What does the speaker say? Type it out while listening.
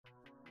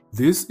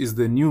This is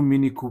the new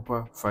Mini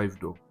Cooper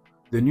 5-door.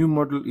 The new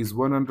model is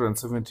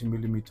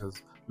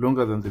 170mm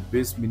longer than the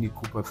base Mini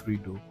Cooper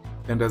 3-door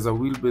and has a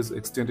wheelbase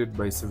extended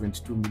by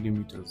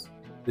 72mm.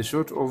 The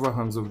short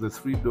overhangs of the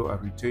 3-door are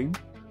retained,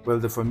 while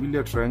the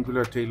familiar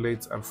triangular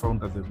taillights are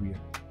found at the rear.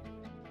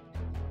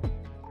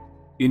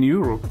 In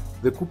Europe,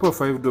 the Cooper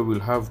 5-door will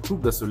have two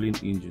gasoline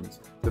engines.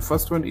 The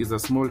first one is a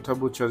small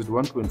turbocharged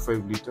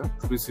 1.5-litre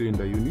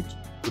 3-cylinder unit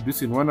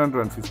producing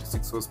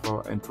 156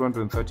 horsepower and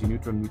 230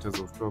 Nm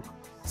of torque,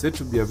 said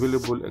to be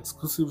available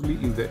exclusively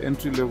in the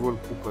entry-level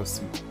Cooper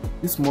C.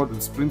 This model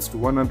sprints to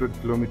 100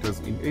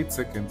 km in 8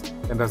 seconds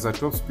and has a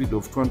top speed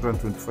of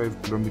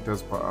 225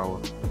 km per hour.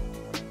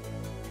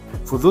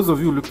 For those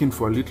of you looking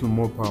for a little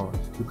more power,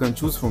 you can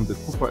choose from the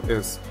Cooper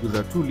S with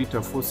a 2-litre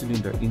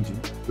 4-cylinder engine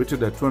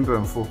rated at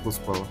 204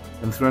 horsepower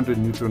and 300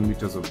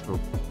 Nm of torque.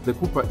 The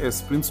Cooper S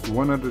sprints to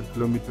 100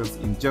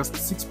 km in just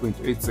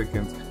 6.8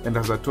 seconds and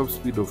has a top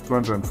speed of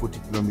 240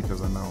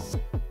 km an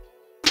hour.